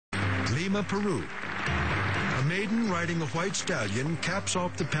Lima, Peru. A maiden riding a white stallion caps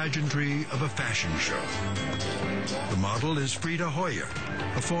off the pageantry of a fashion show. The model is Frida Hoyer,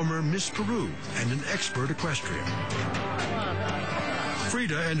 a former Miss Peru and an expert equestrian.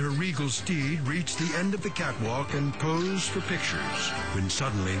 Frida and her regal steed reach the end of the catwalk and pose for pictures, when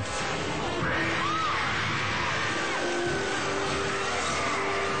suddenly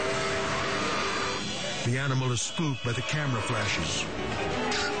the animal is spooked by the camera flashes.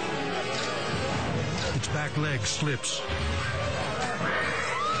 Its back leg slips.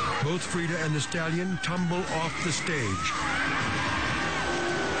 Both Frida and the stallion tumble off the stage.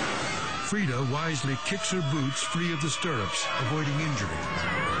 Frida wisely kicks her boots free of the stirrups, avoiding injury.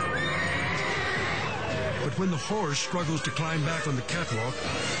 But when the horse struggles to climb back on the catwalk,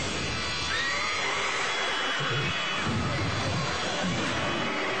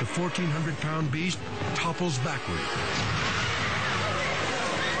 the 1,400-pound beast topples backward,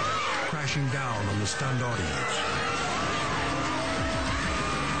 crashing down on the stunned audience.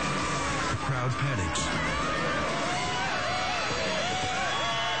 The crowd panics.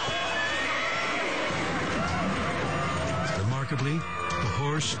 Remarkably, the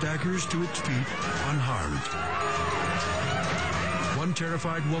horse staggers to its feet unharmed. One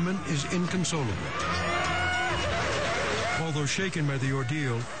terrified woman is inconsolable. Although shaken by the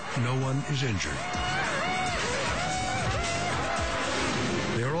ordeal, no one is injured.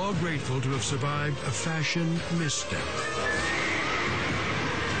 They are all grateful to have survived a fashion misstep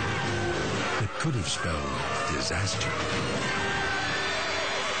that could have spelled disaster.